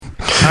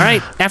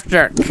right, After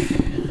Dark.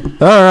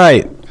 All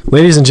right,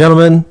 ladies and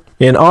gentlemen,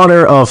 in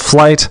honor of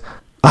Flight,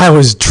 I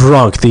was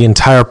drunk the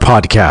entire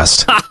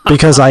podcast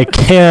because I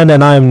can,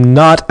 and I'm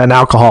not an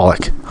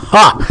alcoholic.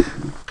 Ha!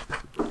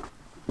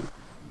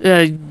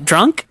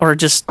 Drunk or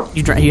just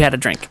you had a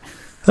drink?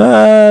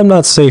 I'm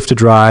not safe to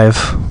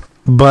drive,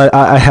 but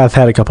I have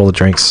had a couple of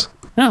drinks.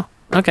 Oh,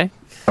 okay.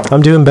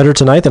 I'm doing better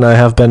tonight than I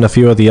have been a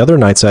few of the other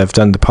nights I've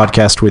done the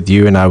podcast with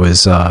you, and I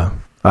was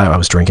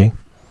drinking.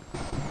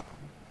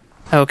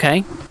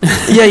 Okay.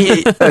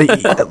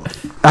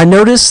 I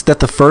noticed that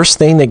the first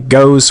thing that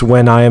goes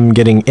when I am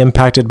getting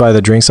impacted by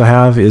the drinks I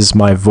have is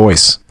my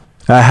voice.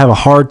 I have a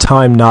hard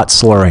time not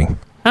slurring.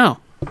 Oh,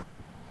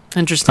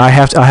 interesting. I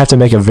have to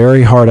make a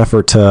very hard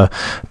effort to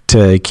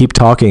keep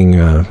talking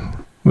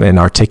and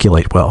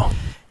articulate well.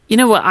 You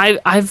know what?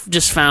 I've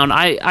just found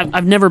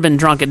I've never been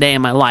drunk a day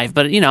in my life,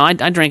 but I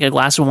drink a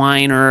glass of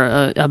wine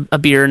or a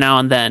beer now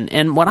and then.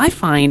 And what I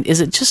find is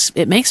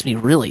it makes me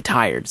really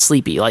tired,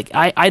 sleepy. Like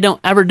I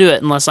don't ever do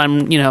it unless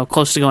I'm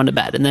close to going to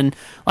bed. And then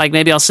like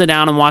maybe I'll sit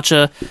down and watch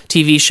a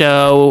TV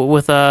show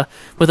with a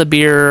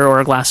beer or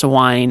a glass of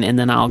wine, and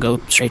then I'll go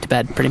straight to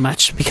bed pretty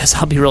much because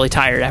I'll be really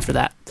tired after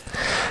that.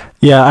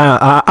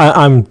 Yeah,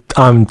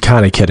 I'm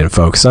kind of kidding,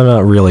 folks. I'm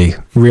not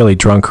really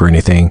drunk or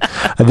anything.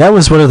 That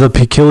was one of the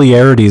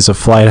peculiarities of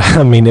Flight.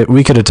 I mean,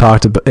 we could have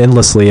talked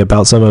endlessly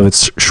about some of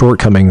its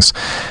shortcomings.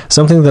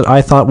 Something that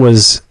I thought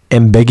was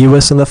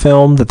ambiguous in the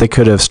film that they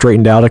could have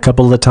straightened out a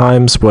couple of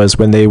times was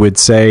when they would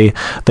say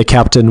the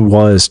captain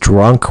was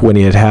drunk when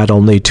he had had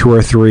only 2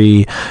 or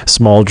 3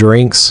 small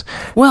drinks.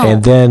 Well,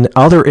 and then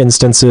other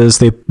instances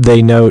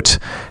they note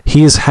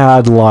he's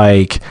had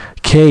like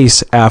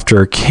case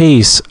after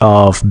case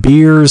of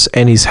beers,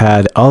 and he's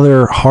had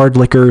other hard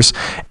liquors,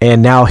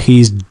 and now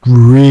he's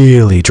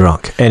really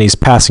drunk and he's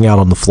passing out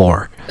on the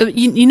floor.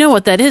 You know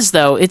what that is,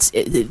 though?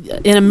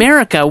 In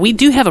America, we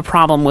do have a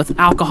problem with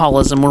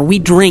alcoholism where we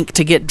drink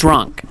to get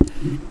drunk.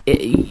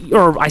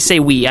 Or I say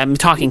we, I'm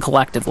talking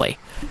collectively.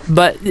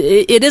 But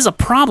it is a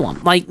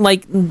problem.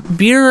 Like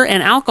beer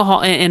and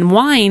alcohol and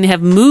wine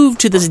have moved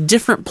to this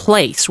different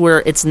place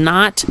where it's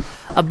not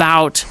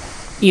about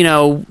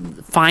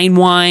fine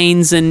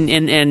wines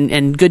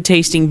and good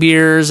tasting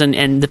beers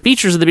and the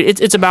features of the beer.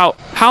 It's about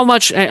how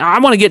much I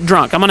want to get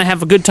drunk. I'm going to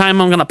have a good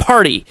time. I'm going to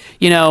party,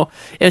 And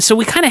so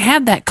we kind of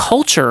have that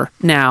culture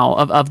now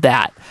of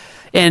that.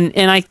 And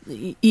I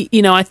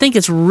think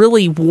it's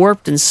really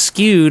warped and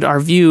skewed our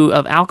view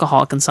of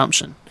alcohol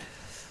consumption.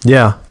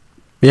 Yeah.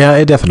 Yeah,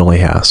 it definitely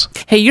has.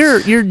 Hey,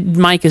 your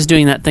mic is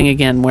doing that thing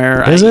again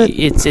where is it?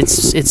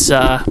 It's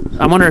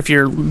I wonder if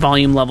your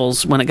volume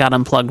levels when it got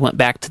unplugged went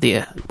back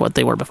to what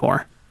they were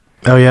before.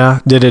 Oh yeah,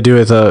 did it do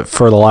it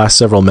for the last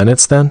several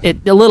minutes then?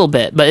 A little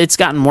bit, but it's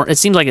gotten more. It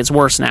seems like it's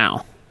worse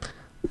now.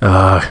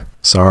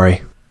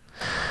 Sorry.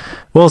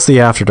 Well, it's the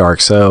After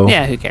Dark, so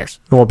yeah, who cares?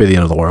 It won't be the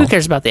end of the world. Who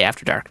cares about the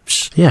After Dark?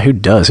 Psh. Yeah, who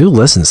does? Who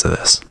listens to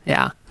this?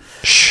 Yeah.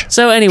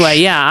 So anyway,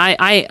 yeah,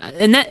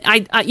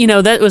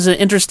 that was an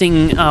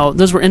interesting.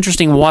 Those were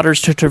interesting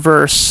waters to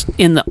traverse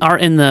in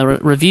the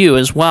review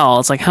as well.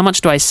 It's like, how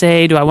much do I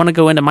say? Do I want to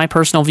go into my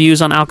personal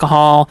views on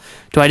alcohol?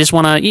 Do I just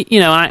want to?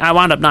 I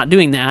wound up not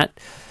doing that.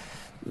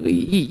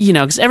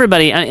 Because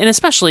everybody, and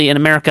especially in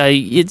America,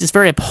 it's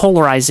very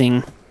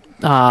polarizing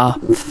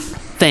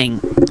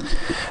thing.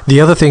 The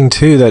other thing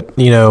too that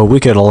we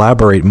could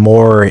elaborate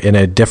more in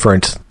a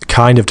different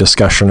kind of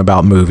discussion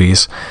about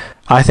movies.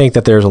 I think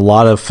that there's a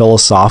lot of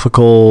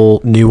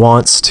philosophical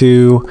nuance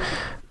to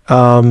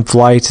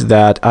Flight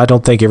that I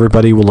don't think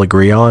everybody will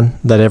agree on,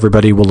 that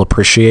everybody will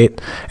appreciate,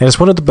 and it's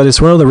one of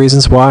the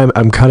reasons why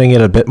I'm cutting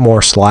it a bit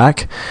more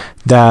slack.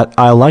 That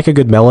I like a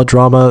good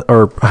melodrama,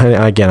 or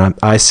again,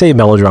 I say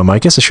melodrama. I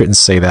guess I shouldn't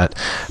say that.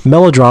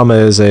 Melodrama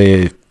is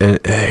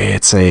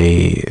it's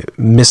a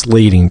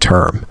misleading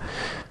term.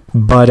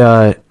 But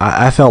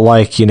I felt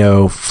like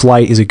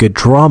Flight is a good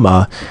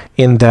drama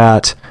in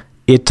that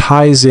it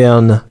ties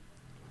in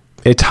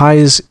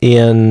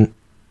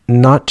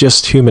not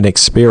just human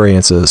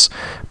experiences,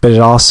 but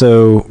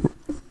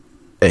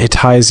it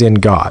ties in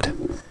God.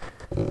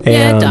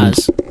 Yeah, it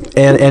does.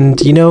 And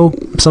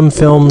some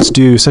films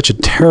do such a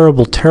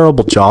terrible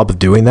job of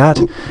doing that.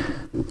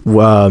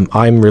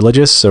 I'm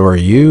religious, so are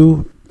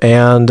you.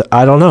 And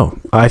I don't know.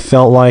 I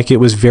felt like it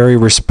was very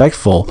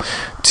respectful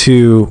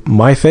to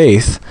my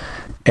faith,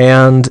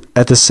 and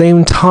at the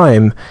same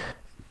time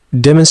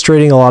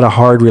demonstrating a lot of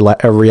hard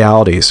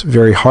realities,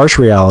 very harsh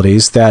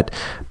realities that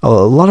a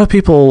lot of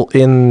people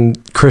in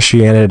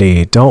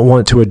Christianity don't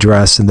want to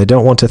address and they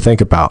don't want to think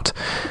about.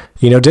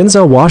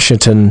 Denzel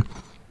Washington,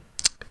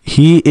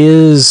 he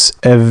is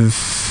a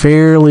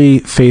fairly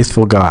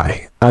faithful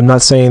guy. I'm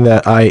not saying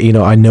that I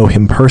know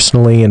him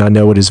personally and I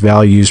know what his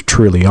values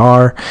truly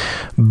are,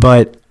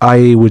 but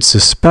I would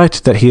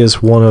suspect that he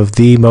is one of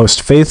the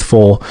most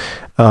faithful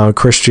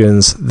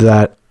Christians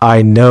that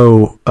I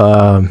know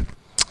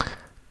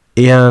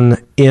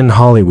in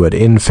Hollywood,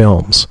 in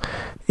films.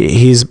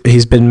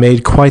 He's been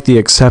made quite the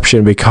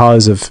exception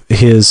because of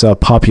his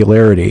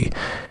popularity,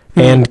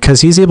 and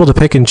because he's able to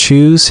pick and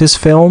choose his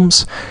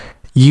films.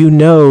 you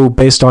know,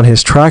 based on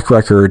his track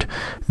record,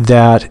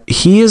 that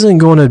he isn't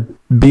going to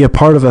be a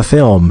part of a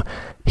film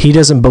he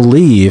doesn't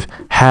believe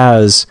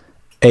has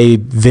a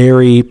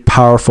very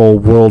powerful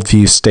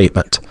worldview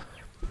statement.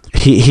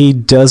 He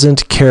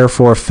doesn't care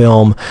for a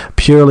film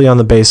purely on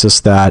the basis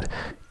that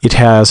it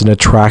has an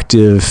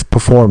attractive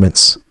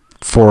performance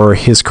for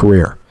his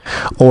career,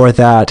 or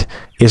that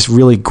it's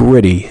really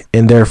gritty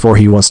and therefore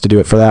he wants to do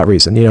it for that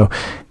reason. You know,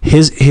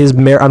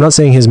 I'm not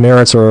saying his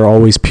merits are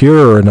always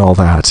pure and all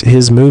that.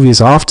 His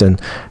movies often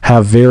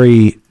have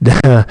very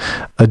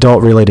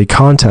adult related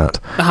content.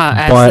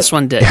 As this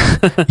one did.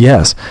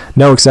 Yes,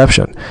 no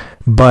exception.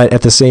 But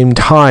at the same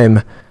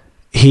time,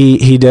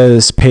 he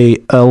does pay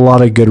a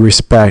lot of good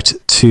respect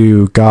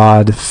to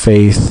God,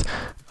 faith,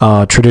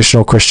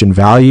 traditional Christian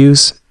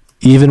values.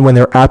 Even when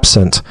they're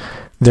absent,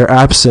 their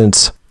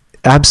absence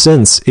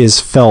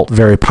is felt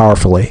very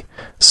powerfully,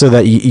 so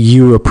that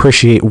you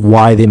appreciate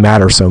why they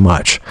matter so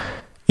much.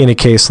 In a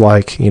case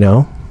like, you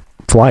know,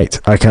 Flight,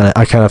 I kind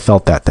of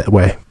felt that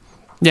way.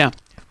 Yeah.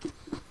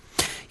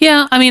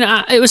 Yeah, I mean,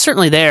 it was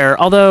certainly there,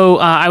 although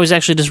I was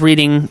actually just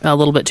reading a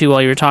little bit, too,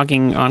 while you were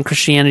talking on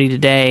Christianity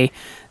Today,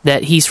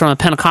 that he's from a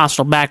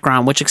Pentecostal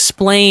background, which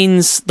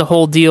explains the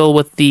whole deal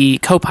with the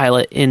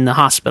co-pilot in the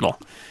hospital,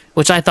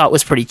 which I thought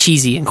was pretty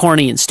cheesy and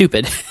corny and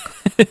stupid.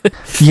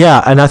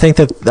 Yeah, and I think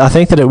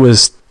that it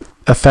was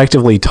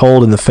effectively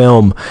told in the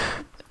film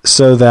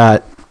so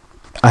that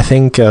I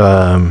think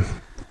what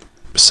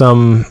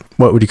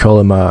would you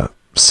call them?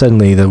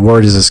 Suddenly the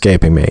word is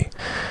escaping me.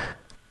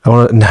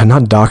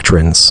 Not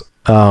doctrines,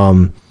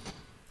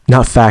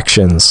 not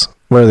factions,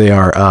 where they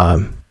are,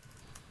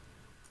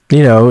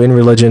 you know, in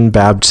religion,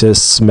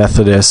 Baptists,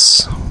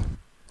 Methodists,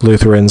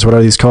 Lutherans, what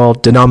are these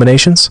called?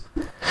 Denominations?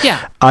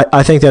 Yeah.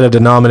 I think that a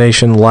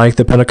denomination like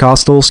the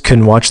Pentecostals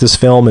can watch this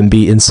film and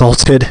be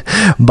insulted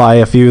by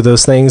a few of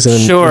those things.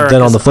 And sure,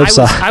 then on the flip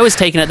side, I was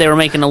taking it they were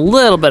making poking a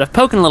little bit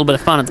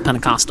of fun at the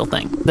Pentecostal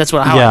thing. That's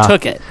how I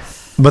took it.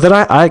 But then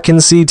I can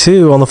see,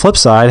 too, on the flip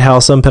side, how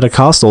some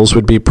Pentecostals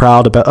would be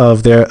proud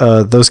of their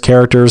those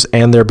characters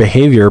and their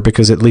behavior,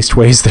 because at least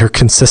ways they're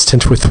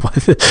consistent with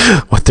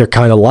what they're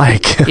kind of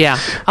like. Yeah.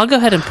 I'll go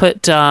ahead and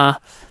put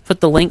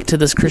the link to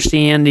this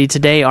Christianity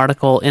Today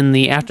article in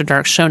the After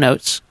Dark show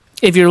notes.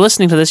 If you're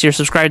listening to this, you're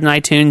subscribed in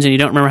iTunes, and you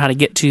don't remember how to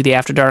get to the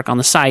After Dark on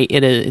the site,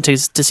 to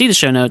see the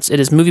show notes,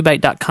 it is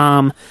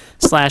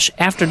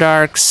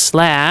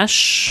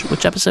moviebite.com/afterdark/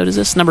 which episode is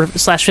this?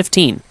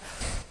 /15.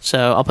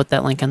 So I'll put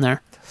that link in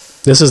there.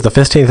 This is the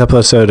 15th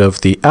episode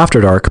of the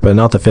After Dark, but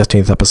not the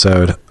 15th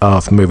episode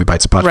of Movie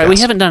Bites podcast. Right, we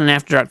haven't done an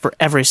After Dark for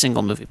every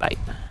single Movie Bite.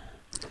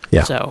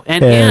 Yeah. So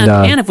and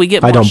if we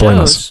get more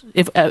shows,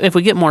 if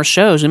we get more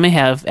shows, we may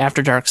have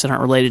After Darks that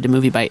aren't related to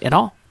Movie Bite at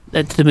all,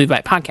 to the Movie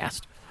Bite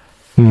podcast.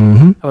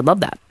 Mm-hmm. I would love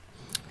that.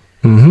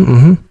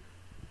 Mm-hmm.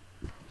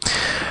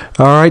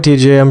 All right,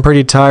 TJ, I'm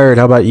pretty tired.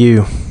 How about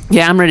you?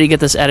 Yeah, I'm ready to get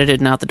this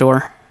edited and out the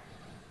door.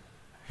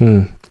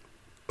 I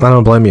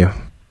don't blame you.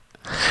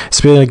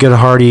 It's been a good,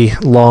 hearty,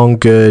 long,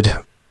 good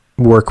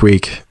work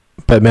week.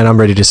 But, man, I'm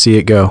ready to see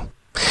it go.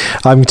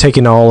 I'm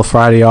taking all of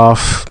Friday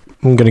off.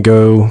 I'm going to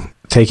go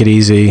take it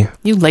easy.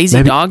 You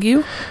lazy dog,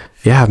 you?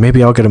 Yeah,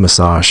 maybe I'll get a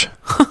massage.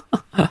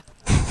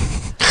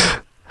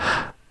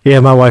 Yeah,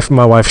 my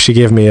wife, she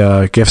gave me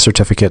a gift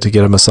certificate to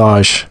get a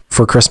massage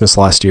for Christmas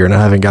last year, and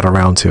I haven't got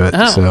around to it.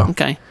 Oh, so.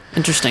 Okay.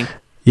 Interesting.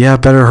 Yeah,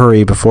 better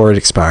hurry before it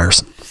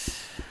expires.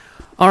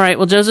 All right.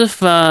 Well,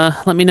 Joseph,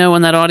 let me know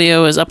when that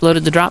audio is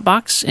uploaded to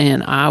Dropbox,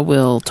 and I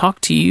will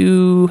talk to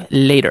you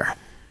later.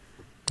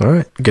 All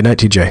right. Good night,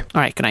 TJ.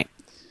 All right. Good night.